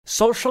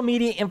Social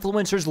media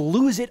influencers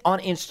lose it on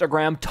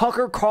Instagram.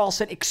 Tucker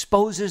Carlson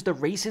exposes the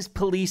racist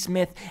police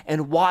myth,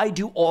 and why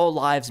do all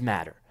lives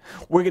matter?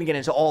 We're going to get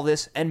into all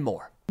this and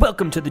more.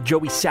 Welcome to the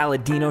Joey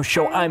Saladino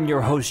Show. I'm your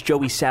host,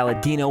 Joey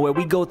Saladino, where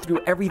we go through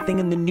everything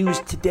in the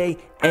news today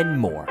and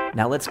more.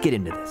 Now let's get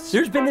into this.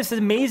 There's been this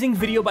amazing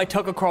video by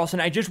Tucker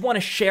Carlson. I just want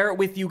to share it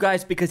with you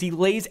guys because he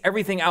lays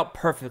everything out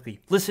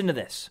perfectly. Listen to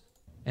this.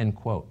 End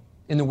quote.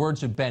 In the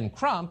words of Ben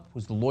Crump,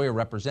 who's the lawyer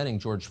representing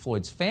George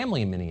Floyd's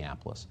family in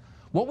Minneapolis,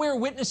 what we're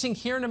witnessing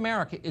here in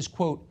America is,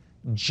 quote,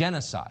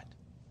 genocide.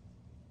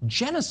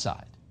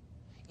 Genocide.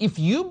 If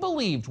you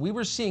believed we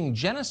were seeing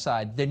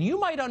genocide, then you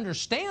might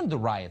understand the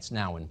riots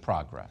now in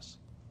progress.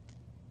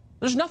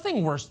 There's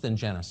nothing worse than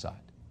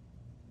genocide.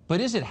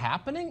 But is it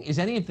happening? Is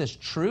any of this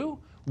true?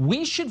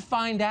 We should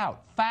find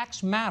out.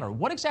 Facts matter.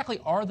 What exactly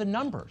are the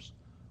numbers?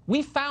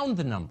 We found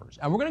the numbers,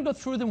 and we're going to go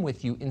through them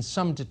with you in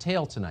some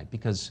detail tonight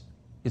because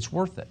it's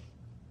worth it.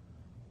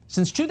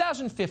 Since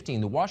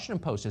 2015, the Washington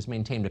Post has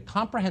maintained a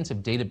comprehensive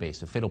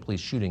database of fatal police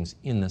shootings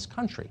in this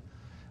country.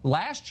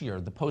 Last year,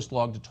 the Post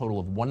logged a total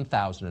of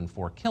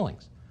 1,004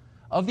 killings.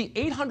 Of the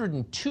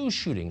 802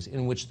 shootings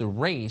in which the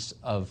race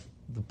of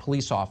the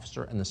police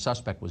officer and the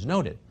suspect was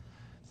noted,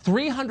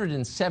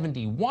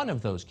 371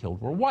 of those killed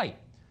were white,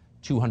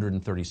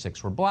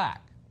 236 were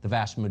black. The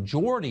vast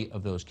majority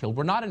of those killed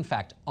were not, in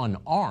fact,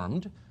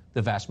 unarmed.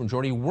 The vast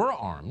majority were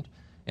armed,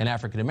 and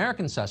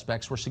African-American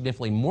suspects were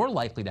significantly more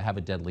likely to have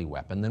a deadly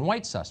weapon than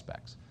white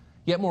suspects.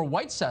 Yet more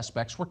white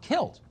suspects were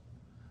killed.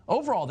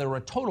 Overall, there were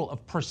a total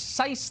of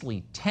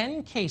precisely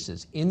 10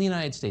 cases in the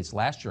United States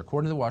last year,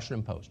 according to the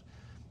Washington Post,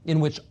 in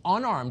which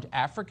unarmed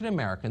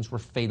African-Americans were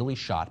fatally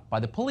shot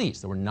by the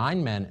police. There were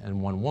 9 men and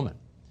 1 woman.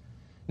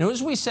 Now,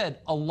 as we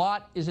said, a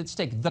lot is at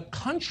stake. The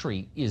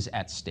country is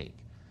at stake.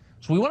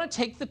 So we want to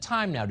take the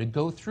time now to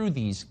go through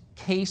these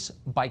case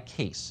by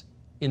case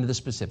into the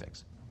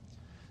specifics.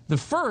 The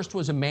first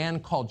was a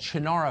man called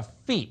Chinara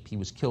Feep. He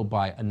was killed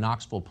by a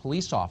Knoxville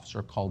police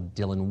officer called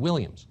Dylan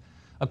Williams.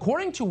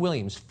 According to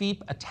Williams,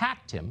 Feep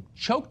attacked him,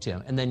 choked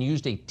him, and then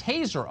used a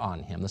taser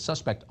on him, the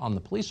suspect on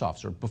the police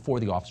officer, before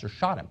the officer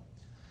shot him.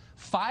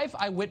 5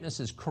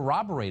 eyewitnesses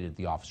corroborated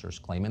the officer's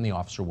claim, and the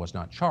officer was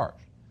not charged.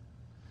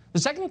 The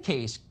second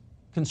case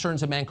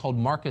concerns a man called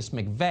Marcus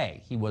McVeigh.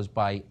 He was,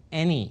 by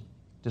any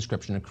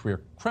description, a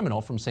career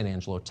criminal from San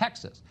Angelo,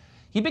 Texas.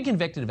 He'd been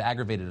convicted of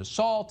aggravated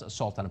assault,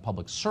 assault on a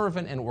public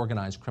servant, and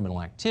organized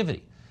criminal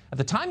activity. At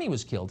the time he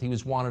was killed, he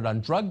was wanted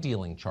on drug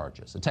dealing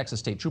charges. A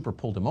Texas state trooper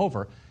pulled him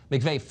over.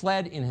 McVeigh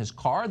fled in his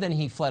car, then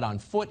he fled on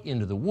foot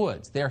into the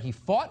woods. There he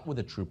fought with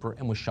a trooper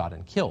and was shot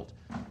and killed.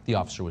 The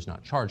officer was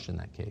not charged in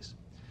that case.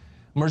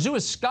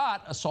 Marzua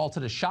Scott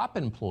assaulted a shop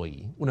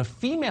employee. When a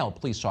female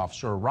police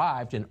officer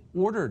arrived and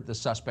ordered the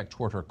suspect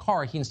toward her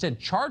car, he instead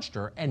charged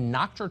her and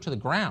knocked her to the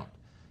ground.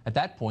 At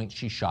that point,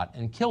 she shot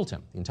and killed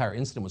him. The entire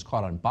incident was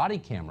caught on body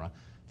camera.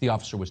 The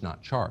officer was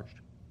not charged.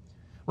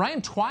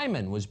 Ryan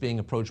Twyman was being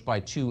approached by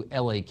 2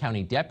 LA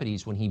County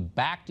deputies when he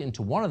backed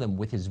into one of them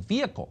with his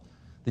vehicle.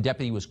 The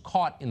deputy was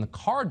caught in the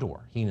car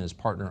door. He and his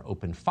partner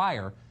opened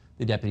fire.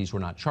 The deputies were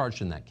not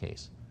charged in that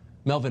case.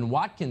 Melvin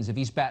Watkins of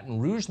East Baton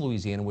Rouge,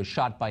 Louisiana, was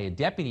shot by a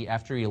deputy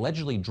after he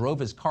allegedly drove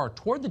his car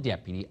toward the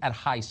deputy at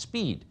high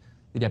speed.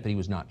 The deputy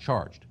was not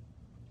charged.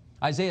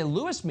 Isaiah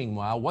Lewis,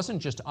 meanwhile, wasn't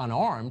just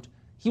unarmed.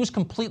 He was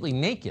completely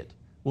naked.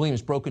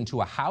 Williams broke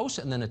into a house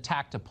and then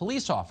attacked a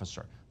police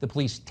officer. The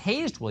police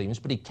tased Williams,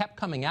 but he kept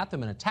coming at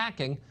them and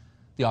attacking.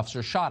 The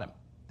officer shot him.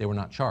 They were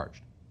not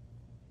charged.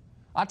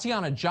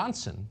 Atiana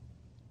Jefferson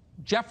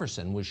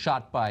was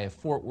shot by a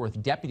Fort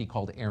Worth deputy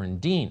called Aaron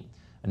Dean.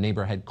 A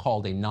neighbor had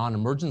called a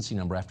non-emergency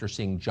number after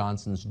seeing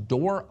Johnson's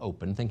door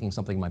open, thinking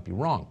something might be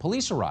wrong.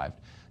 Police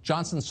arrived.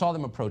 Johnson saw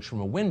them approach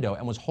from a window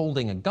and was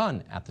holding a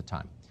gun at the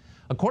time.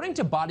 According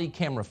to body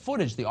camera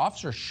footage, the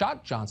officer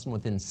shot Johnson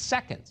within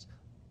seconds.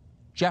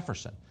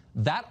 Jefferson,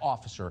 that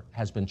officer,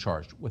 has been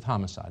charged with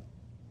homicide.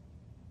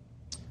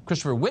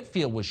 Christopher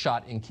Whitfield was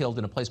shot and killed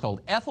in a place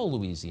called Ethel,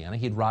 Louisiana.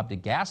 He had robbed a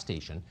gas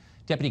station.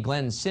 Deputy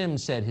Glenn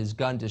Sims said his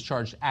gun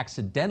discharged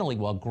accidentally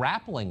while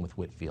grappling with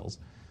Whitfield's.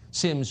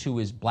 Sims, who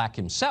is black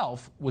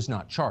himself, was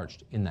not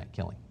charged in that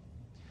killing.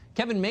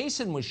 Kevin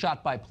Mason was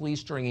shot by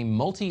police during a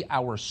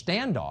multi-hour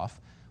standoff.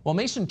 While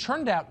Mason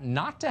turned out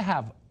not to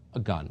have a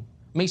gun,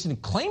 Mason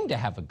claimed to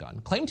have a gun,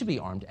 claimed to be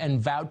armed,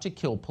 and vowed to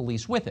kill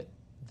police with it.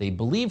 They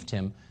believed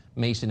him.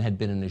 Mason had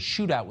been in a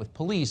shootout with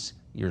police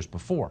years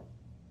before.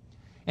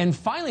 And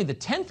finally, the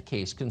 10th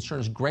case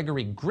concerns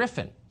Gregory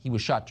Griffin. He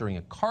was shot during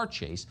a car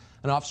chase.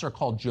 An officer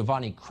called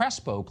Giovanni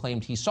Crespo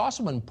claimed he saw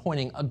someone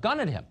pointing a gun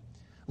at him.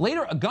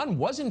 Later, a gun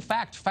was in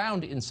fact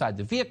found inside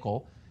the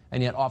vehicle,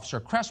 and yet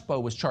Officer Crespo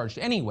was charged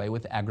anyway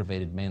with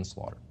aggravated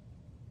manslaughter.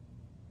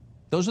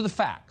 Those are the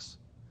facts.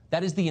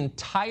 That is the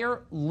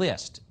entire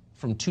list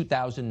from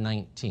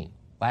 2019,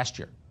 last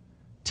year.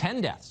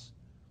 10 deaths.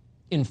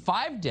 In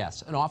 5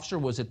 deaths, an officer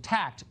was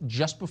attacked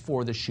just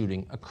before the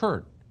shooting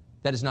occurred.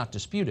 That is not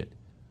disputed.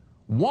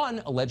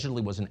 1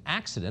 allegedly was an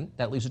accident.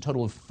 That leaves a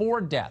total of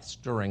 4 deaths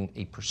during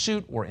a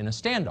pursuit or in a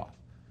standoff.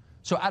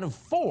 So out of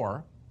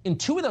 4, in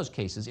 2 of those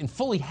cases, in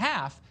fully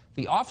half,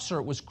 the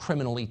officer was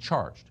criminally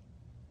charged.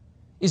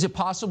 Is it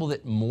possible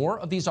that more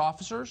of these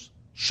officers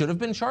should have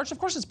been charged? Of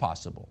course it's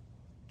possible.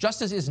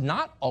 Justice is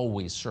not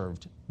always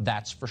served,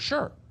 that's for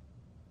sure.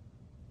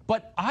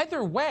 But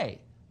either way,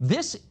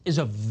 this is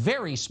a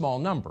very small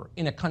number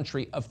in a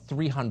country of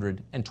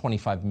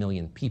 325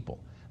 million people.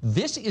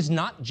 This is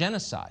not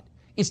genocide.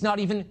 It's not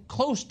even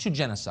close to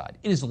genocide.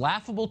 It is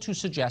laughable to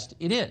suggest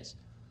it is.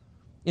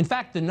 In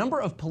fact, the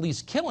number of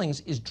police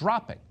killings is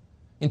dropping.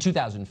 In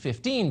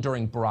 2015,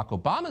 during Barack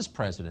Obama's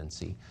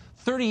presidency,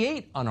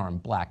 38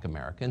 unarmed black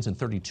Americans and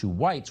 32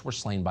 whites were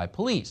slain by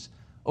police.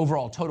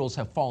 Overall totals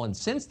have fallen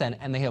since then,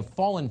 and they have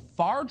fallen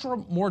far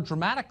more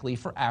dramatically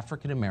for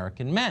African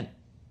American men.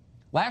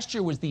 Last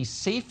year was the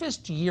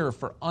safest year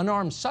for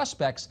unarmed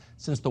suspects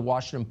since the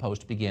Washington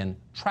Post began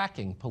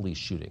tracking police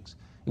shootings.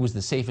 It was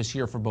the safest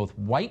year for both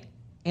white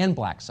and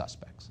black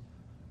suspects.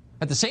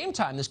 At the same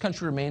time, this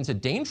country remains a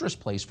dangerous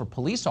place for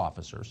police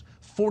officers.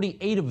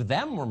 48 of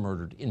them were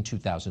murdered in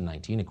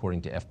 2019,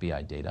 according to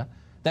FBI data.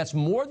 That's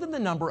more than the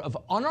number of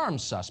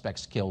unarmed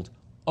suspects killed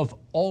of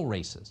all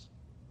races.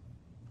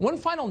 One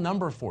final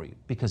number for you,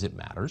 because it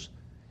matters.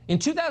 In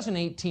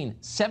 2018,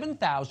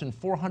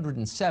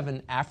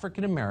 7,407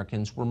 African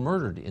Americans were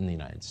murdered in the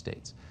United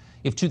States.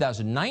 If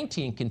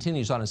 2019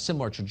 continues on a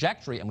similar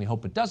trajectory, and we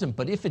hope it doesn't,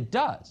 but if it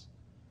does,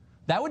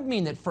 that would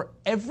mean that for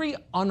every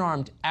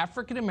unarmed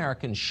African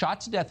American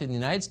shot to death in the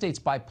United States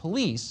by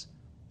police,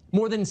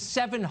 more than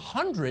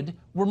 700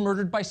 were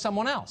murdered by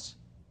someone else,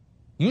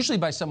 usually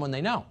by someone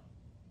they know.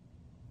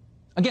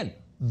 Again,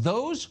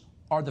 those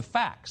are the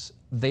facts.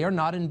 They are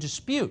not in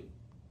dispute.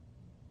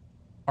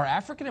 Are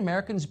African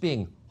Americans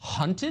being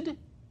hunted,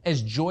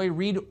 as Joy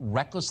Reid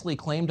recklessly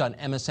claimed on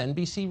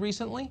MSNBC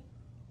recently?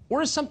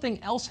 Or is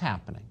something else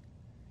happening?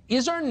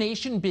 Is our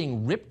nation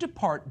being ripped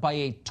apart by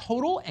a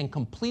total and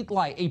complete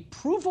lie, a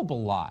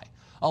provable lie,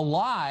 a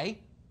lie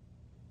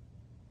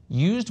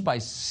used by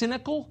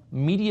cynical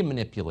media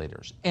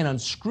manipulators and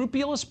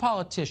unscrupulous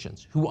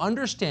politicians who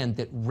understand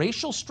that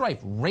racial strife,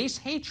 race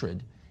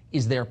hatred,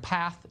 is their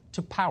path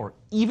to power,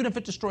 even if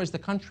it destroys the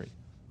country?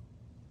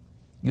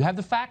 You have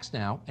the facts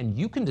now, and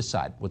you can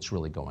decide what's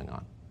really going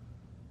on.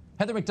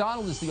 Heather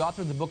McDonald is the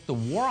author of the book, The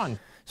War on...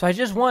 So I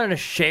just wanted to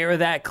share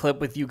that clip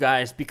with you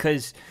guys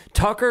because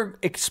Tucker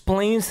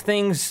explains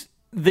things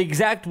the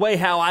exact way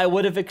how I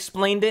would have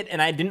explained it, and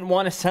I didn't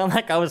want to sound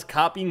like I was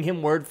copying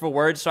him word for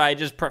word, so I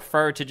just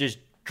prefer to just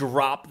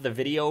drop the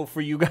video for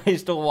you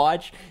guys to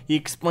watch. He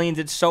explains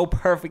it so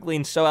perfectly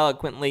and so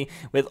eloquently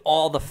with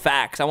all the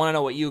facts. I want to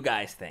know what you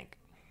guys think.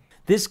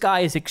 This guy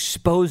is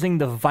exposing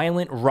the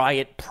violent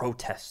riot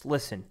protests.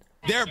 Listen.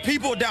 There are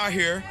people down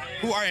here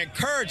who are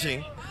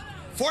encouraging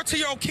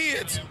 14-year-old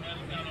kids.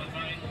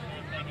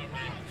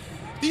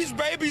 These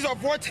babies are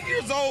 14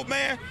 years old,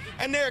 man,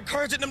 and they're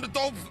encouraging them to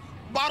throw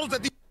bottles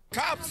at these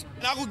cops.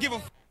 And I don't give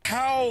a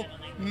how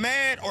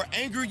mad or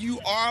angry you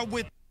are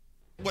with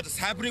what is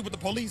happening with the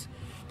police,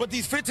 but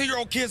these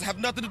 15-year-old kids have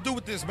nothing to do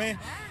with this, man.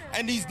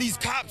 And these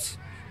cops,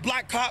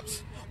 black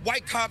cops,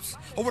 white cops,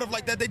 or whatever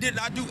like that, they did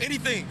not do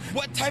anything.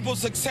 What type of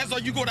success are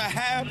you going to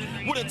have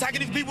with attacking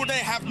these people that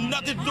have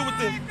nothing to do with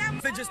this?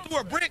 They just threw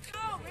a brick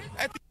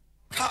at the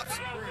cops.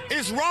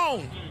 It's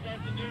wrong.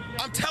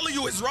 I'm telling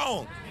you, it's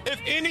wrong. If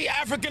any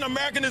African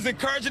American is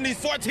encouraging these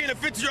 14 and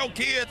 15-year-old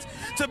kids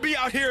to be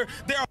out here,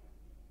 they're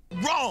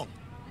wrong.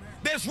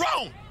 That's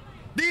wrong.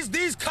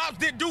 These cops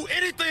didn't do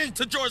anything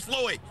to George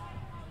Floyd.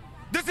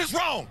 This is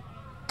wrong.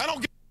 I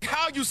don't get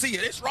how you see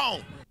it. It's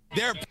wrong.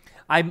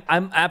 I'm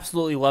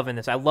absolutely loving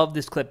this. I love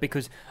this clip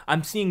because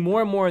I'm seeing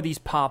more and more of these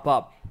pop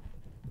up.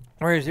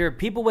 Whereas there are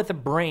people with a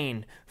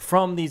brain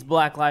from these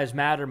Black Lives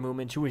Matter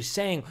movements who are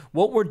saying,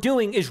 what we're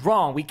doing is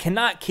wrong. We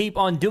cannot keep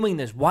on doing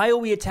this. Why are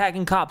we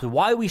attacking cops?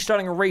 Why are we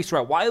starting a race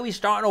riot? Why are we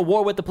starting a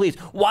war with the police?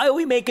 Why are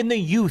we making the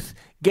youth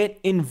get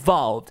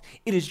involved?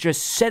 It is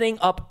just setting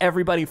up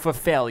everybody for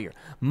failure.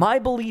 My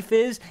belief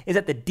is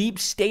that the deep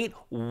state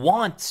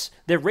wants,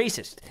 they're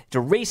racist. It's a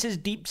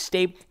racist deep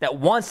state that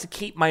wants to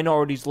keep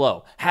minorities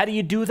low. How do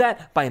you do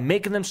that? By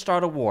making them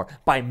start a war,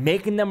 by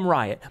making them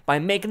riot, by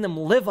making them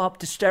live up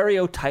to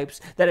stereotypes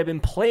that have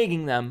been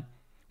plaguing them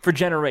for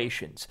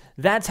generations.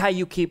 That's how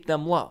you keep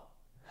them low.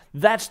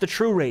 That's the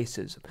true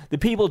racism. The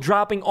people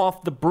dropping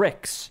off the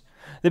bricks,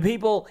 the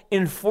people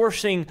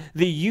enforcing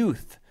the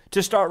youth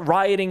to start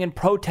rioting and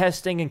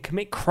protesting and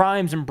commit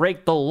crimes and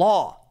break the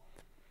law.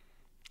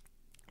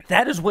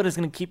 That is what is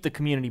going to keep the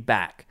community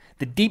back.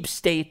 The deep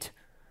state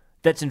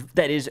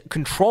that is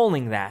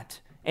controlling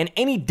that, and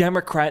any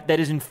Democrat that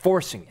is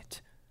enforcing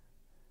it.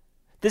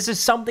 This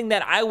is something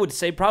that I would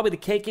say probably the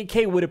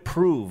KKK would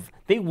approve.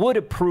 They would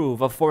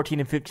approve of 14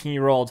 and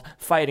 15-year-olds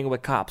fighting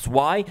with cops.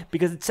 Why?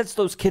 Because it sets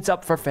those kids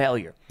up for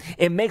failure.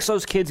 It makes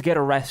those kids get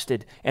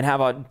arrested and have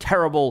a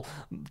terrible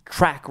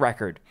track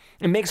record.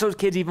 It makes those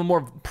kids even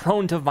more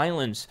prone to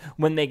violence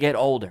when they get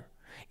older.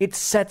 It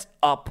sets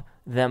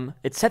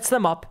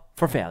them up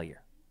for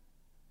failure.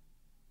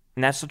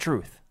 And that's the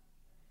truth.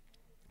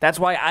 That's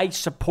why I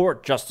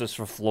support justice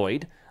for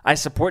Floyd. I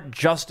support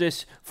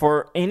justice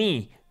for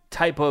any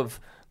type of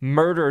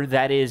murder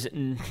that is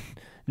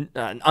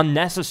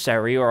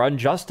unnecessary or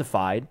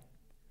unjustified.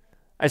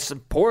 I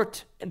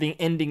support the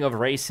ending of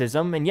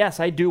racism. And yes,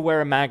 I do wear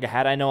a MAGA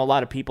hat. I know a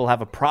lot of people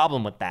have a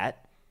problem with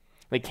that.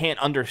 They can't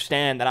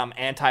understand that I'm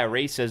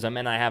anti-racism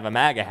and I have a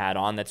MAGA hat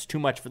on. That's too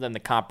much for them to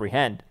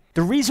comprehend.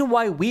 The reason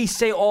why we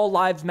say all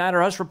lives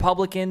matter, us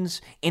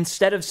Republicans,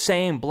 instead of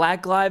saying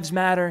Black Lives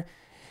Matter,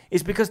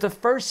 is because the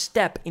first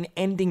step in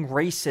ending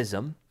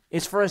racism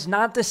is for us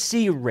not to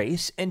see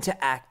race and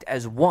to act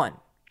as one.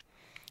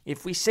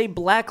 If we say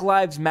Black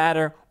Lives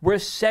Matter, we're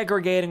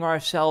segregating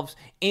ourselves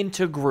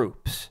into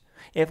groups.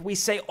 If we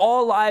say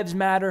all lives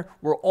matter,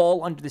 we're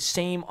all under the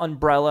same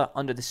umbrella,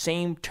 under the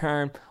same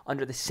term,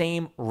 under the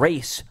same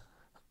race,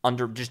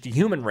 under just the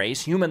human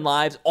race, human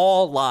lives,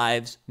 all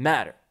lives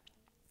matter.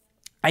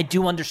 I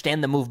do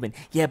understand the movement.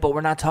 Yeah, but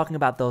we're not talking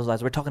about those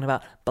lives. We're talking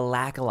about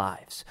Black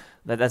lives.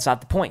 That's not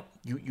the point.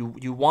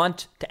 You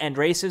want to end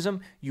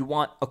racism. You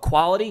want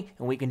equality,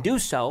 and we can do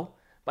so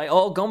by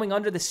all going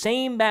under the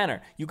same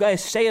banner. You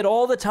guys say it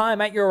all the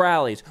time at your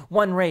rallies.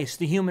 One race,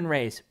 the human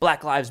race,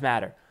 Black Lives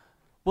Matter.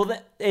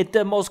 Well, it's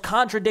the most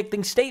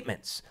contradicting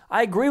statements.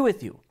 I agree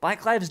with you.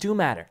 Black lives do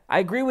matter. I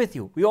agree with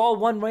you. We all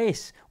one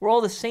race. We're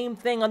all the same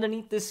thing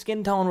underneath this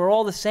skin tone. We're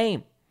all the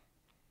same.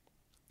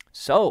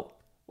 So,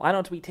 why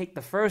don't we take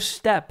the first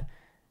step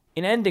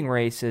in ending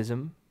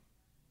racism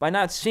by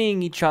not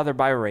seeing each other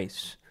by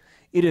race?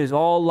 It is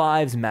all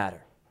lives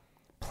matter.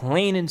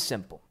 Plain and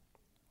simple.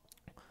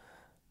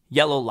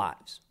 Yellow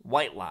lives,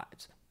 white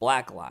lives,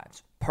 black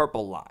lives,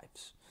 purple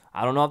lives.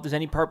 I don't know if there's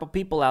any purple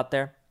people out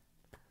there,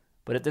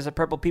 but if there's a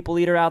purple people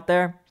eater out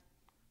there,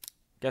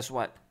 guess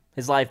what?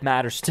 His life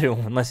matters too,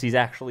 unless he's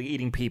actually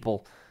eating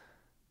people.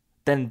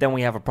 Then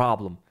we have a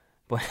problem.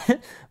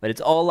 But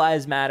it's all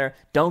lives matter.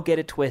 Don't get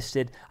it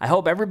twisted. I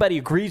hope everybody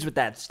agrees with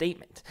that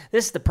statement.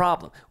 This is the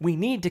problem. We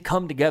need to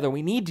come together.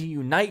 We need to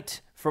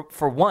unite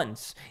for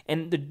once.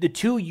 And the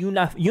two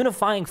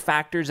unifying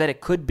factors that it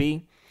could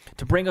be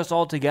to bring us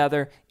all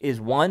together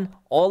is one,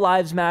 all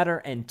lives matter,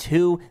 and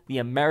two, the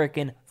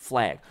American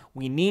flag.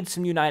 We need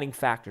some uniting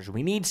factors.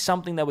 We need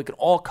something that we could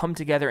all come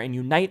together and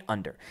unite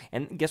under.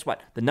 And guess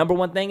what? The number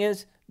one thing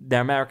is the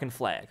American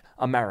flag,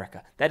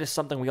 America. That is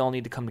something we all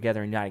need to come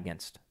together and unite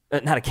against.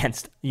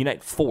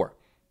 Unite for.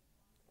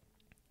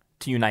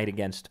 To unite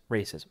against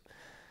racism.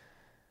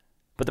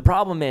 But the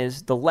problem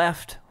is the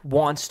left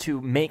wants to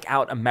make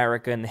out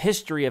America and the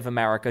history of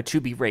America to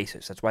be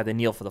racist. That's why they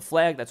kneel for the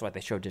flag. That's why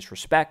they show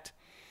disrespect.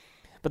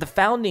 But the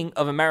founding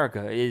of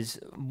America is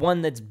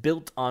one that's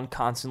built on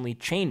constantly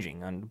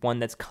changing, on one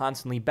that's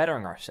constantly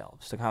bettering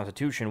ourselves. The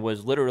Constitution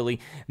was literally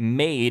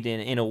made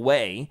in a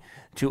way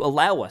to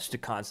allow us to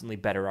constantly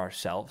better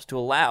ourselves, to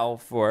allow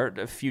for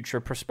future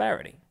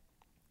prosperity.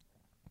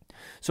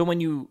 So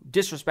when you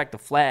disrespect the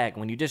flag,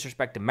 when you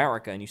disrespect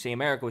America, and you say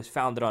America was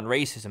founded on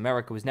racism,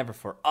 America was never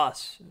for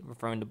us,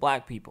 referring to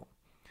black people,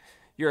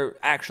 you're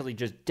actually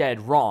just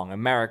dead wrong.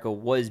 America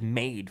was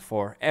made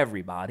for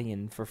everybody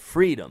and for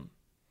freedom.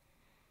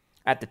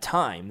 At the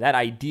time, that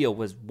idea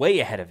was way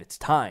ahead of its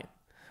time.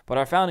 But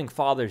our founding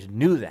fathers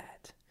knew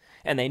that.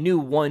 And they knew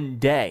one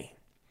day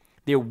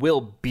there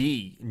will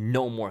be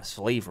no more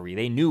slavery.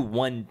 They knew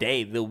one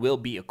day there will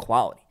be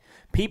equality.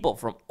 People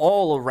from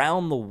all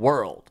around the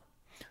world,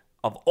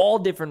 of all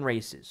different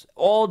races,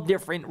 all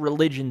different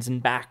religions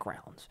and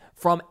backgrounds,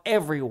 from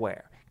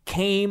everywhere,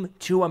 came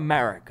to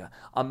America.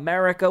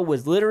 America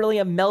was literally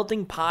a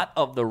melting pot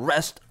of the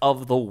rest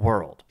of the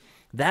world.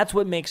 That's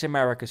what makes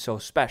America so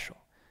special.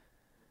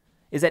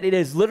 Is that it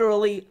is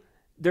literally,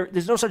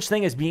 there's no such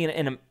thing as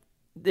being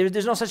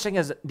there's no such thing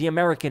as the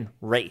American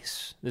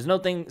race. There's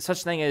no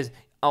such thing as,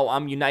 oh,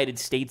 I'm United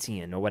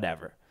Statesian or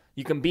whatever.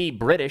 You can be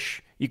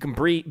British, you can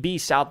be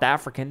South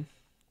African,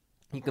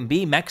 you can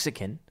be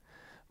Mexican,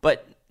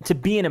 but to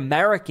be an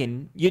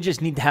American, you just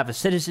need to have a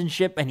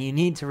citizenship and you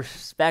need to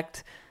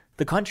respect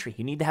the country.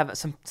 You need to have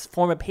some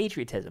form of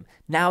patriotism.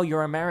 Now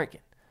you're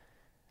American.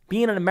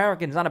 Being an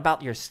American is not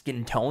about your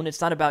skin tone. It's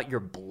not about your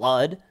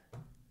blood.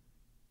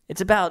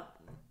 It's about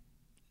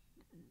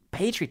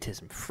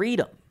patriotism,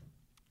 freedom,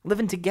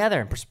 living together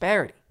in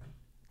prosperity.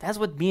 That's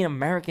what being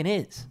American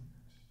is.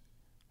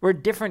 We're a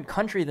different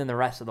country than the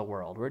rest of the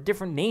world. We're a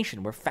different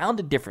nation. We're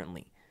founded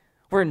differently.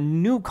 We're a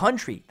new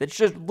country that's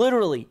just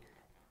literally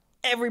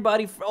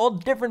everybody from all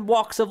different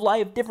walks of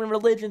life, different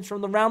religions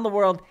from around the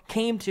world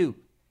came to.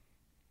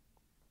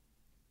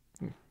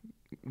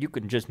 You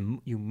can just,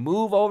 you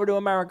move over to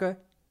America,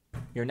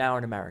 you're now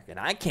an American.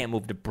 I can't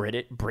move to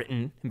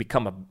Britain and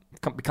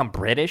become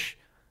British.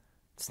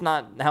 It's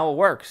not how it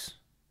works.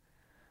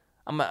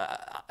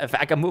 If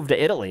I could move to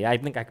Italy, I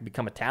think I could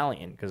become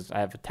Italian because I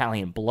have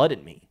Italian blood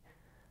in me.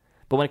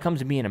 But when it comes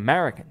to being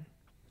American,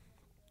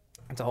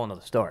 it's a whole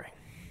nother story.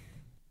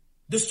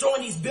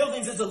 Destroying these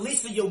buildings is the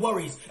least of your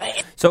worries.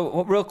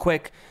 So, real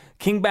quick,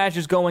 King Bach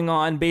is going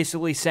on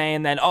basically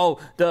saying that,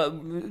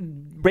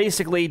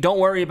 basically, don't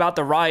worry about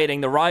the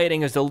rioting. The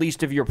rioting is the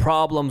least of your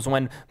problems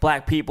when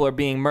black people are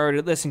being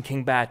murdered. Listen,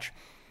 King Bach,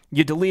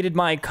 you deleted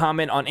my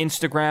comment on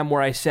Instagram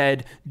where I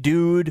said,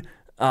 dude,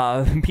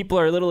 people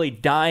are literally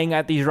dying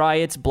at these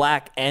riots,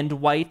 black and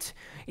white.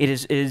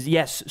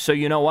 Yes, so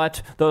you know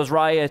what? Those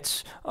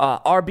riots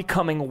are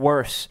becoming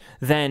worse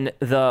than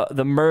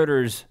the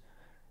murders,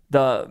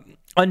 the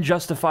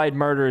unjustified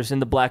murders in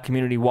the black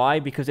community. Why?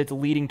 Because it's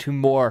leading to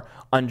more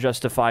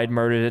unjustified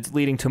murders. It's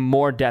leading to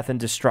more death and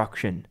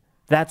destruction.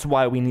 That's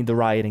why we need the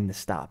rioting to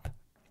stop.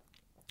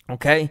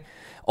 Okay?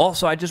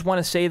 Also, I just want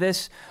to say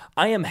this.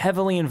 I am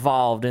heavily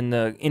involved in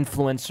the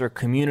influencer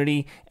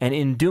community, and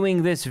in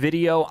doing this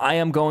video, I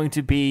am going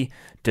to be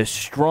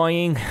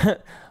destroying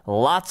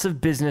lots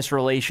of business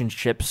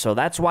relationships, so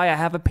that's why I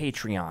have a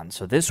Patreon.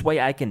 So this way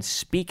I can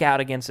speak out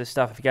against this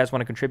stuff. If you guys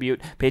want to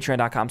contribute,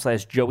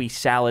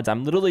 patreon.com/JoeySalads.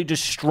 I'm literally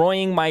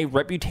destroying my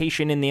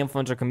reputation in the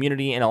influencer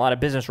community and a lot of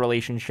business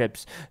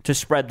relationships to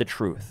spread the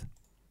truth.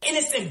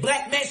 Innocent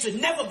black man should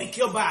never be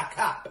killed by a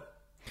cop.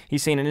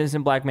 He's saying an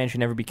innocent black man should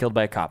never be killed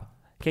by a cop.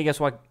 Okay, guess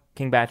what,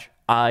 King Batch?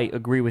 I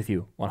agree with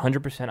you.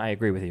 100% I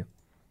agree with you.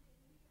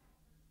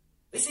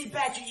 Listen,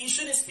 Patrick, you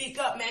shouldn't speak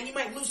up, man. You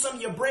might lose some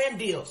of your brand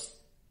deals.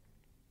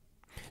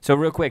 So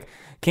real quick,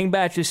 King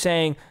Batch is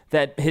saying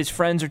that his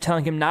friends are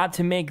telling him not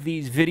to make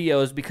these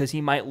videos because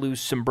he might lose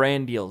some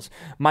brand deals.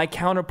 My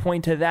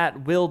counterpoint to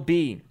that will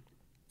be,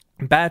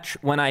 Batch,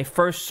 when I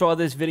first saw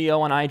this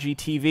video on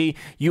IGTV,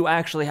 you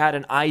actually had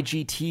an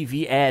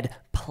IGTV ad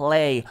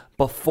play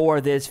before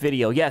this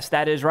video. Yes,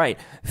 that is right.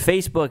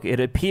 Facebook,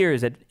 it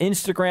appears that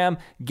Instagram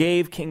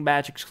gave King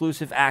Batch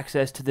exclusive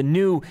access to the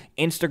new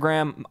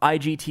Instagram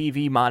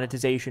IGTV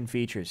monetization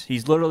features.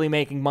 He's literally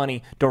making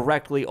money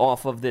directly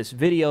off of this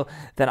video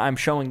that I'm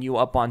showing you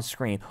up on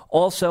screen.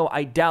 Also,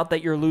 I doubt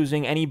that you're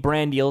losing any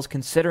brand deals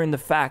considering the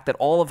fact that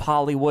all of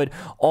Hollywood,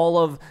 all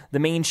of the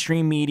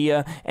mainstream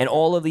media, and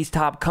all of these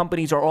top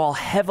companies are all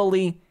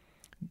heavily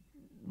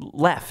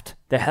left.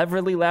 They're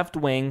heavily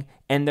left-wing,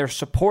 and they're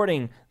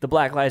supporting the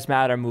Black Lives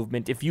Matter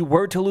movement. If you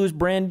were to lose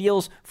brand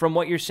deals, from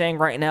what you're saying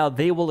right now,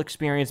 they will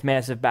experience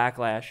massive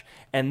backlash,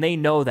 and they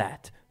know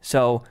that.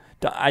 So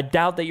I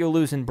doubt that you're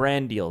losing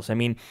brand deals. I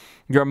mean,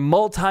 you're a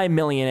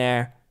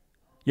multi-millionaire.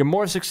 You're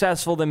more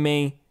successful than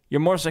me.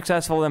 You're more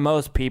successful than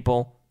most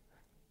people.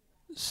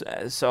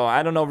 So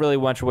I don't know really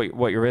much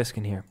what you're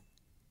risking here.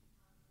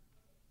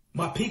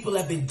 My people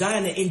have been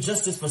dying of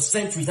injustice for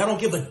centuries. I don't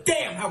give a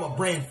damn how a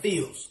brand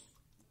feels.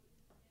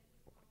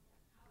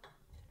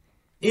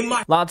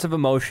 Lots of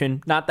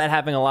emotion. Not that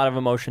having a lot of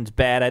emotion is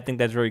bad. I think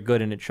that's very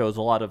good, and it shows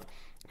a lot of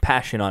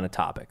passion on a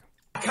topic.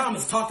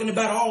 Comments talking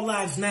about all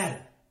lives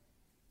matter.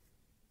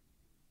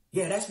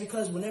 Yeah, that's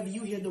because whenever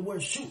you hear the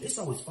word shoot, it's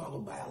always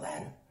followed by a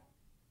ladder.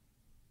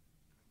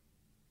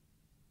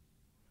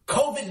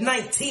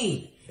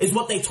 COVID-19 is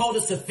what they told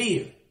us to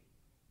fear.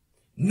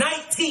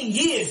 19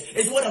 years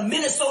is what a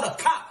Minnesota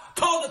cop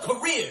called a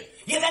career.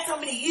 Yeah, that's how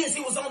many years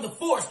he was on the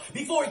force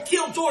before he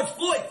killed George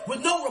Floyd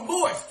with no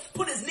remorse,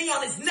 put his knee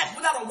on his neck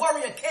without a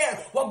worry or care,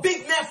 while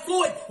big man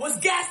Floyd was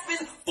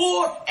gasping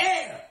for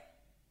air.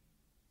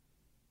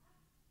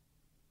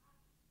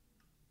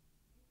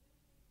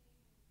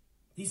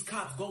 These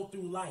cops go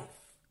through life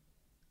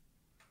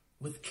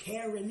with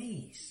care and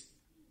ease,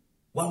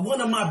 while one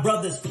of my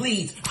brothers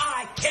pleads,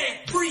 I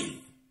can't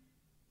breathe.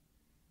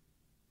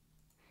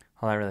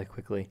 Hold on really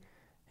quickly.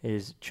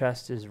 His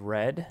chest is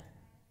red.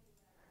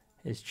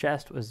 His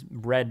chest was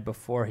red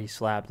before he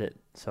slapped it,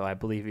 so I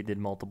believe he did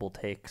multiple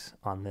takes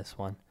on this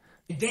one.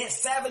 Dance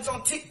Savage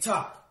on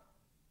TikTok.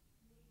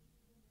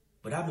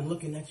 But I've been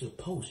looking at your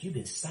posts. You've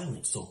been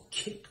silent, so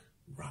kick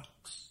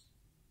rocks.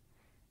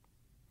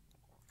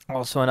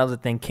 Also, another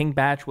thing, King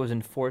Batch was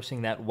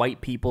enforcing that white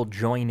people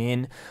join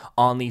in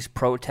on these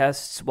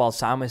protests while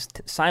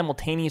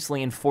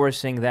simultaneously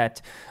enforcing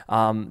that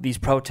these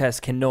protests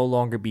can no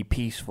longer be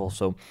peaceful.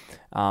 So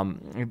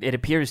it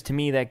appears to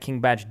me that King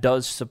Batch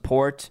does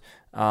support,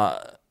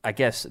 I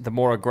guess, the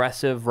more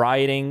aggressive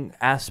rioting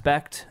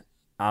aspect.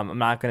 I'm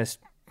not going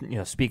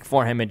to speak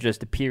for him. It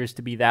just appears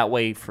to be that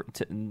way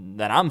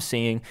that I'm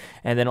seeing.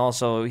 And then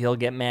also he'll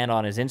get mad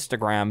on his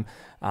Instagram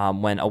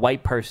when a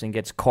white person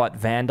gets caught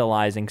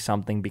vandalizing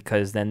something,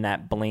 because then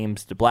that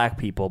blames the black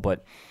people.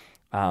 But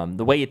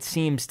the way it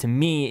seems to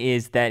me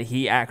is that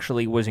he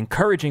actually was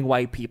encouraging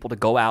white people to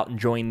go out and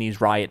join these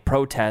riot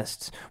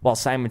protests while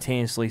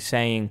simultaneously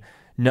saying,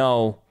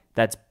 no,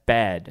 that's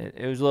bad.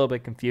 It was a little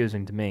bit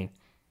confusing to me.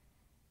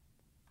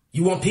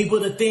 You want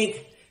people to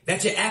think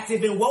that you're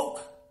active and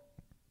woke?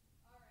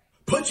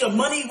 Put your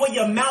money where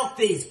your mouth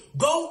is.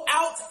 Go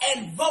out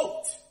and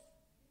vote.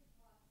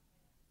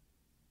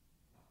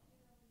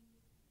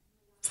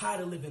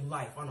 Tired of living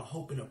life on a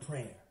hope and a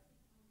prayer.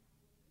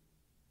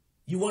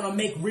 You want to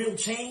make real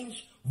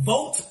change?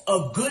 Vote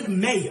a good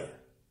mayor.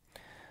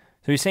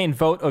 So he's saying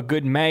vote a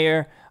good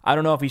mayor. I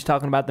don't know if he's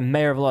talking about the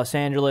mayor of Los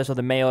Angeles or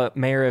the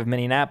mayor of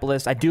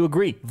Minneapolis. I do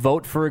agree.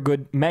 Vote for a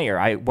good mayor.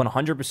 I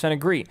 100%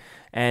 agree.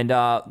 And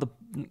the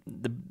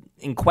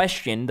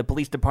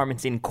police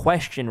departments in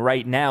question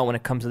right now when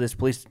it comes to this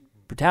police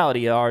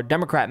brutality are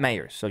Democrat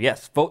mayors. So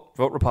yes, vote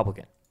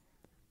Republican.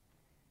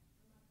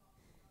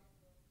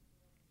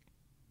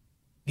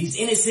 These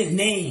innocent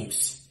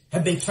names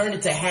have been turned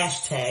into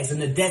hashtags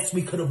and the deaths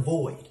we could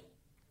avoid.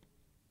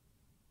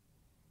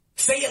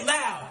 Say it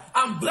loud.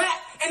 I'm black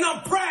and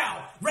I'm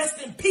proud.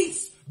 Rest in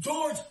peace,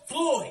 George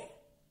Floyd.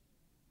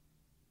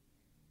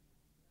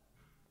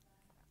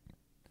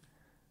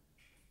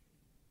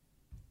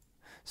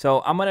 So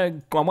I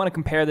want to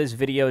compare this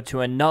video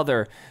to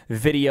another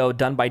video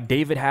done by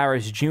David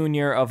Harris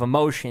Jr. of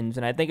Emotions,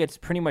 and I think it's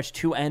pretty much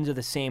two ends of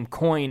the same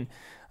coin.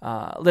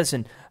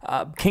 Listen,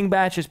 King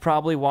Batch is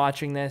probably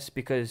watching this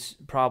because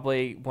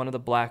probably one of the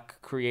Black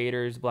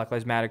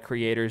Lives Matter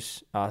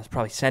creators,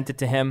 probably sent it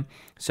to him.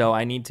 So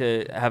I need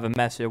to have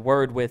a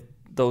word with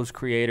those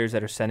creators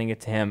that are sending it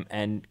to him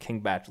and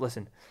King Batch.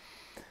 Listen,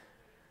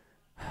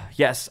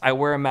 yes, I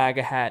wear a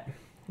MAGA hat.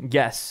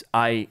 Yes,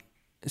 I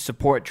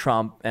support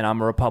Trump and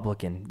I'm a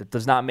Republican. That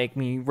does not make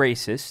me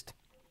racist.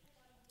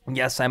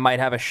 Yes, I might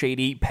have a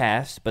shady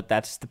past, but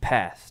that's the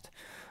past.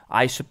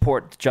 I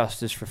support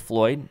justice for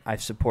Floyd. I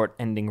support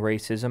ending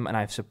racism, and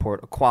I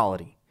support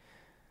equality.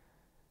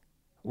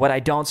 What I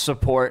don't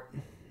support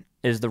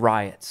is the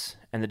riots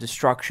and the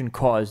destruction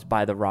caused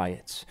by the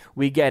riots.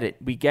 We get it.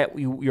 We get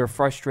you're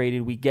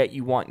frustrated. We get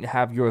you want to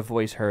have your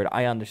voice heard.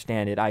 I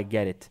understand it. I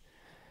get it.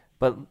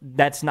 But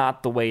that's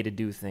not the way to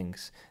do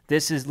things.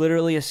 This is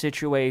literally a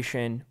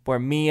situation where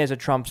me as a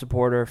Trump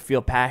supporter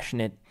feel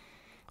passionate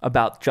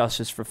about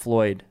justice for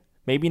Floyd.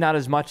 Maybe not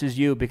as much as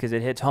you because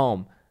it hits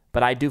home,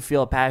 but I do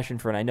feel a passion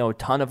for it. I know a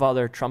ton of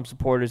other Trump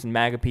supporters and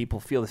MAGA people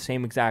feel the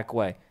same exact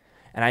way.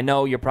 And I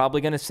know you're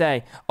probably going to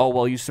say, oh,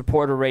 well, you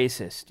support a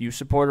racist. You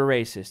support a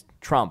racist,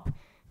 Trump.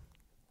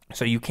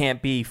 So you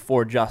can't be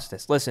for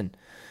justice. Listen.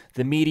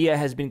 The media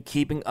has been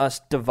keeping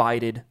us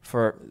divided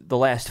for the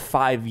last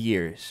 5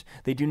 years.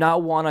 They do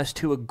not want us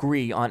to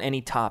agree on any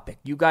topic.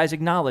 You guys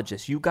acknowledge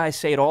this. You guys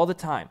say it all the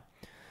time.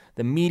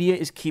 The media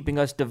is keeping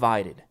us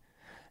divided.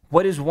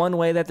 What is one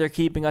way that they're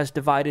keeping us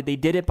divided? They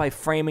did it by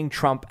framing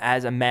Trump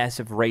as a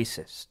massive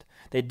racist.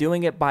 They're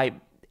doing it by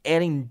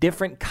adding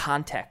different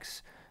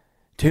context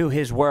to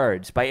his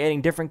words, by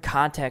adding different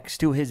context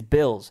to his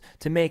bills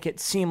to make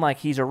it seem like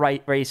he's a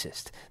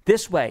racist.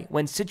 This way,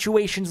 when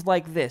situations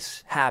like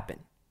this happen,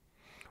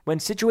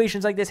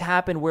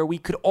 where we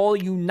could all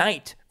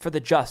unite for the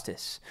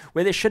justice,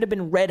 where there should have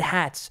been red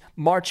hats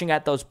marching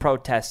at those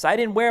protests. I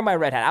didn't wear my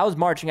red hat. I was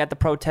marching at the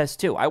protests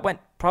too. I went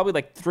probably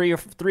like three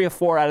or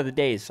four out of the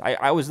days.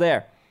 I was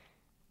there.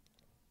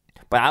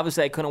 But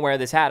obviously I couldn't wear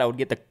this hat. I would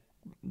get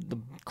the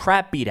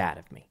crap beat out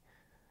of me.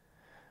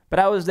 But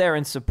I was there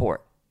in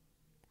support.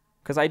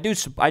 Because I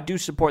do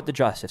support the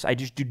justice. I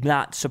just do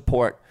not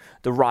support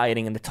the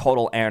rioting and the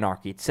total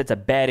anarchy. It sets a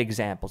bad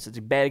example. It sets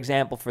a bad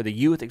example for the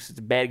youth. It sets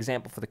a bad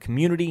example for the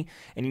community.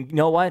 And you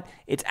know what?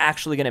 It's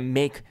actually going to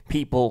make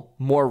people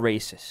more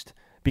racist.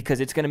 Because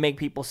it's going to make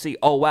people see,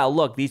 oh, wow,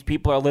 look, these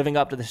people are living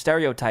up to the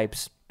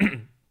stereotypes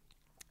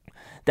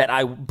that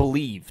I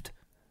believed.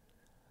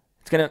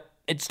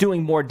 It's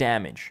doing more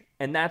damage.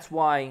 And that's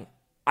why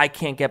I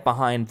can't get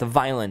behind the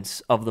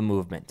violence of the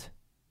movement.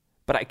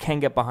 But I can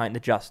get behind the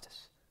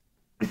justice.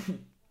 So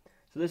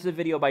this is a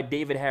video by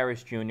David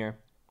Harris Jr.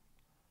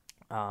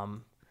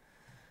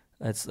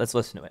 Let's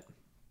listen to it.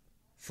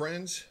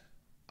 Friends,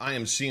 I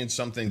am seeing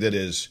something that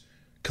is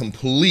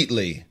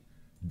completely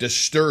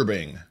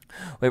disturbing.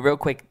 Wait, real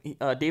quick.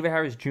 David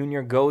Harris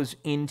Jr. goes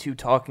into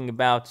talking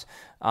about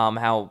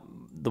how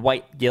the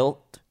white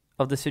guilt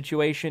of the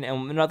situation.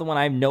 And another one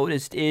I've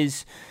noticed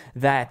is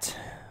that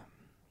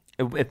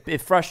it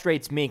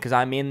frustrates me because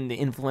I'm in the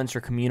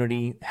influencer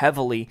community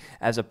heavily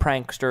as a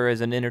prankster, as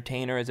an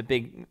entertainer, as a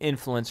big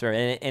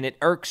influencer. And it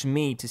irks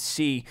me to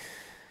see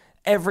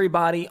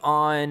everybody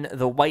on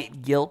the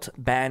white guilt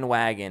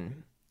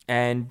bandwagon.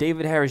 And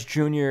David Harris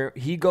Jr.,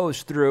 he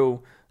goes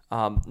through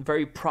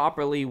very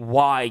properly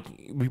why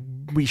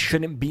we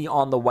shouldn't be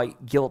on the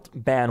white guilt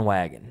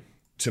bandwagon.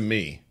 To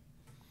me.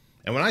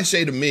 And when I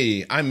say to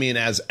me, I mean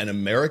as an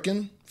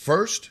American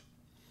first.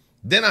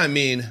 Then I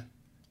mean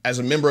as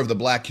a member of the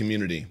black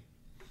community.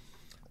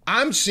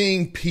 I'm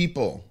seeing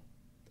people,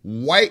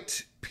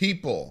 white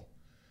people,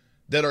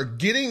 that are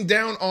getting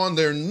down on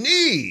their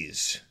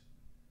knees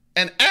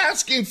and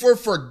asking for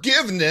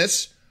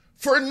forgiveness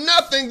for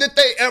nothing that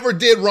they ever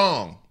did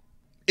wrong.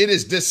 It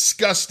is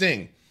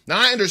disgusting.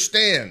 Now, I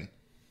understand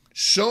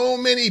so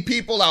many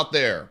people out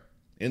there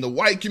in the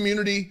white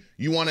community,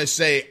 you want to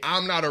say,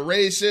 I'm not a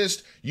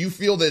racist. You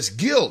feel this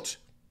guilt.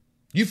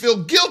 You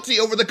feel guilty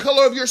over the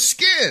color of your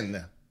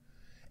skin.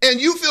 And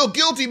you feel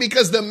guilty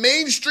because the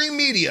mainstream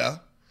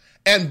media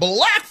and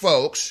black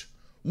folks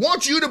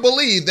want you to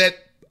believe that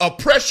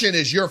oppression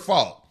is your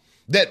fault,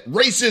 that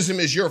racism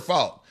is your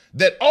fault,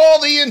 that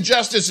all the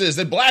injustices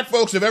that black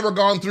folks have ever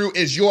gone through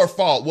is your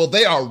fault. Well,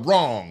 they are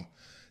wrong.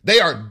 They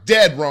are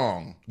dead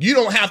wrong. You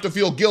don't have to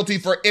feel guilty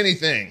for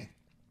anything.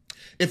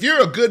 If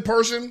you're a good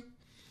person,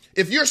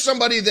 if you're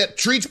somebody that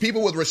treats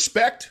people with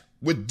respect,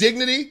 with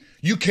dignity,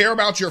 you care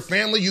about your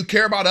family, you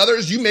care about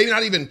others, you may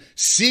not even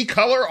see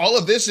color. All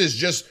of this is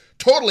just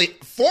totally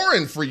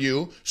foreign for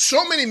you.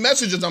 So many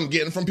messages I'm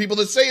getting from people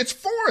that say it's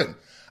foreign.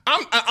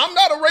 I'm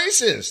not a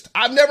racist.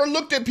 I've never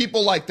looked at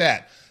people like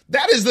that.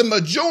 That is the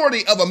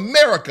majority of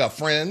America,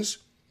 friends.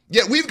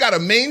 Yet we've got a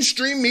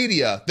mainstream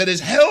media that is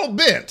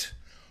hell-bent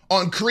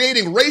on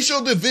creating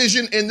racial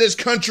division in this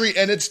country,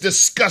 and it's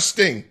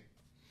disgusting.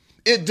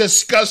 It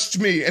disgusts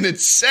me, and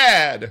it's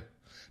sad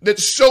that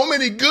so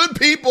many good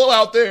people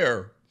out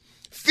there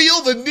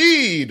feel the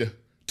need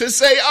to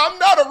say, I'm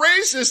not a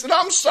racist and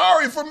I'm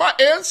sorry for my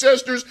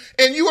ancestors,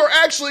 and you are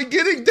actually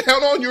getting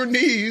down on your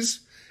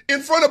knees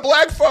in front of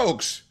black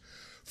folks.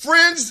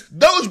 Friends,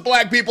 those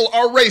black people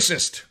are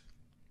racist.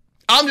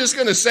 I'm just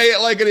going to say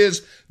it like it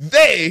is.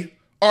 They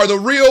are the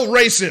real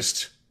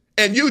racist,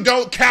 and you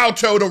don't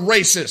kowtow to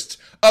racists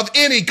of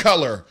any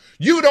color.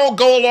 You don't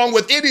go along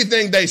with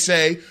anything they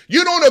say.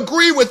 You don't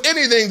agree with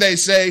anything they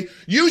say.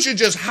 You should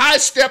just high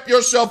step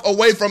yourself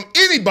away from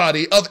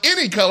anybody of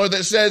any color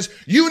that says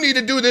you need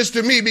to do this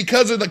to me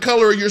because of the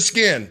color of your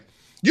skin.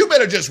 You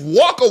better just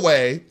walk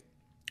away,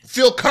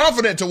 feel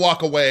confident to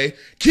walk away,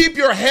 keep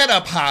your head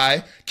up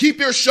high, keep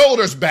your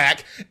shoulders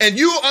back, and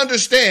you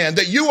understand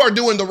that you are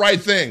doing the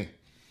right thing.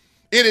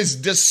 It is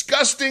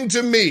disgusting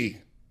to me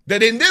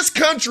that in this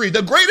country,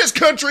 the greatest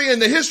country in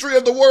the history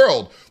of the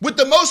world, with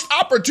the most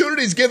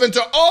opportunities given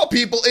to all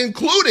people,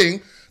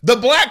 including the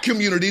black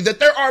community, that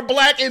there are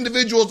black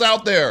individuals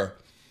out there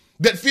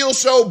that feel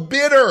so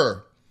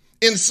bitter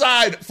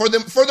inside for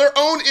their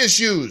own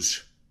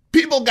issues.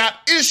 People got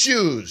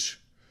issues.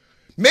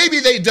 Maybe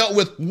they dealt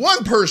with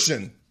one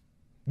person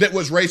that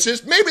was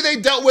racist. Maybe they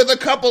dealt with a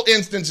couple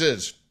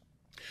instances.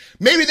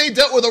 Maybe they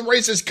dealt with a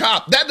racist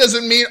cop. That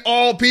doesn't mean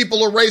all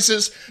people are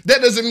racist.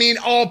 That doesn't mean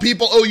all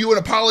people owe you an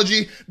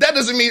apology. That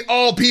doesn't mean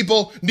all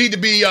people need to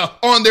be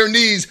on their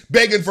knees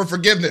begging for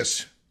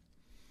forgiveness.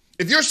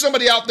 If you're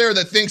somebody out there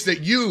that thinks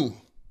that you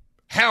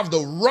have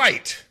the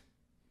right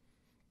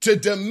to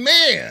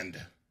demand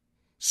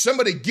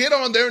somebody get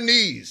on their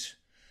knees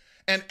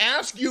and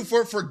ask you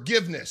for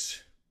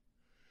forgiveness,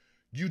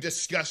 you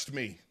disgust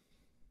me.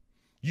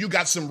 You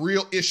got some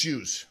real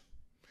issues.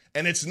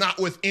 And it's not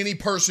with any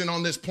person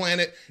on this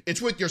planet. It's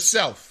with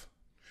yourself.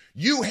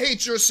 You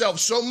hate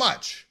yourself so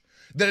much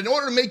that in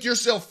order to make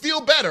yourself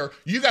feel better,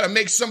 you got to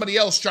make somebody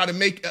else try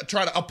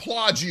to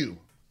applaud you.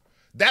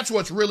 That's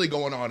what's really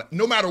going on,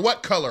 no matter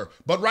what color.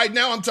 But right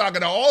now I'm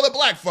talking to all the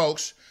black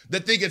folks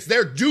that think it's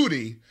their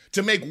duty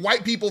to make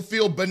white people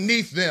feel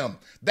beneath them.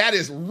 That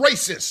is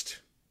racist.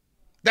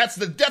 That's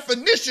the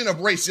definition of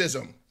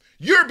racism.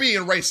 You're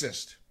being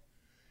racist.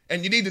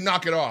 And you need to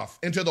knock it off.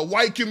 And to the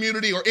white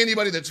community or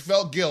anybody that's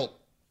felt guilt,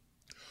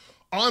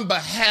 on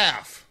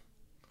behalf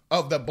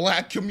of the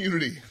black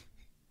community,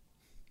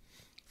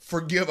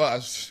 forgive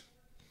us.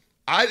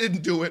 I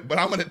didn't do it, but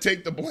I'm going to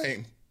take the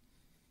blame.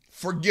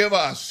 Forgive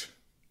us,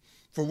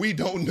 for we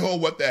don't know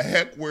what the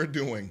heck we're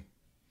doing.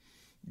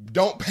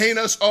 Don't paint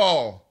us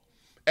all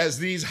as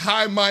these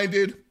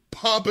high-minded,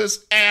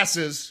 pompous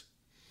asses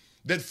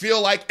that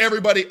feel like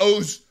everybody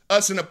owes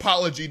us an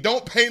apology.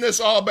 Don't paint us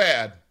all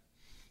bad.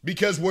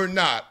 Because we're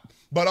not.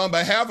 But on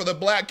behalf of the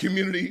black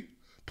community,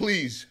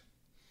 please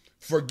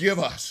forgive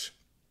us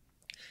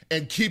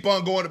and keep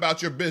on going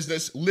about your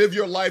business. Live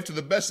your life to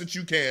the best that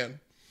you can,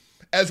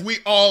 as we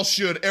all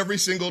should every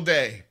single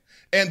day.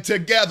 And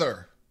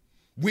together,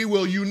 we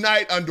will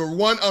unite under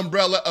one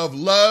umbrella of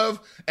love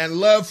and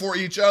love for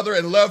each other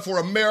and love for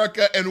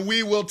America. And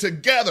we will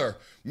together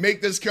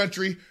make this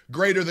country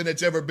greater than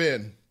it's ever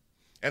been.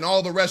 And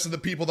all the rest of the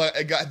people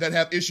that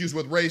have issues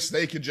with race,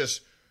 they could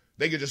just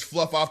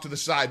fluff off to the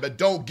side, but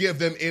don't give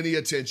them any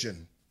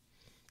attention.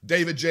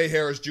 David J.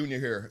 Harris Jr.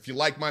 here. If you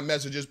like my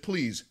messages,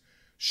 please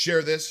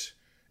share this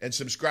and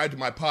subscribe to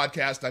my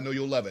podcast. I know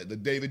you'll love it. The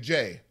David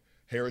J.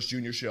 Harris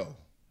Jr. Show.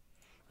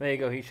 There you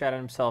go. He shouted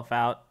himself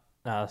out,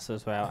 so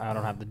this way I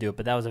don't have to do it.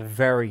 But that was a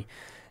very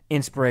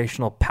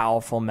inspirational,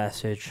 powerful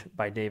message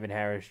by David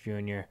Harris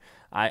Jr.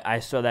 I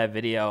saw that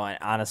video, and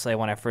honestly,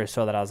 when I first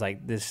saw that, I was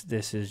like, this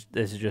is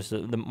just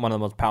one of the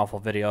most powerful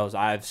videos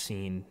I've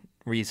seen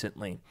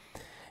recently.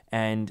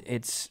 And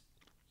it's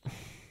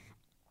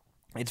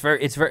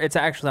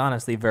actually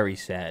honestly very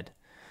sad.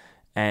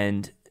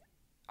 And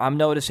I'm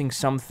noticing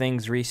some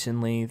things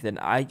recently that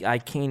I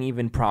can't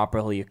even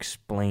properly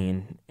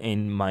explain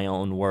in my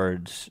own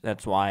words.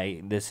 That's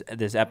why this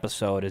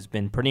episode has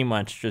been pretty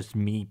much just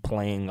me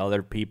playing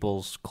other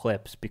people's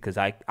clips, because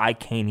I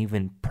can't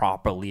even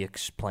properly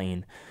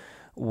explain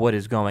what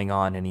is going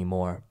on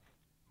anymore.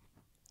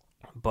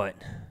 But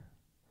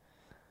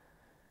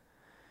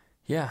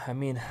yeah, I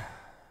mean,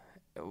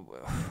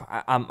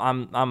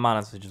 I'm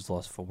honestly just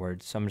lost for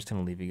words, so I'm just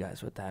going to leave you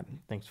guys with that.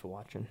 Thanks for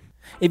watching.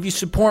 If you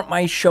support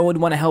my show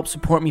and want to help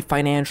support me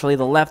financially,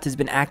 the left has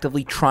been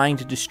actively trying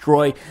to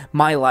destroy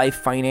my life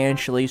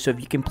financially, so if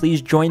you can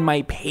please join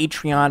my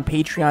Patreon,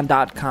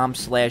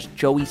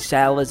 patreon.com/Joey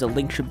Salas. A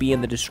link should be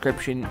in the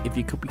description. If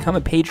you could become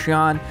a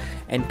Patreon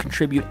and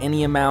contribute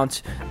any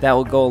amount, that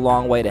will go a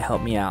long way to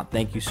help me out.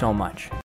 Thank you so much.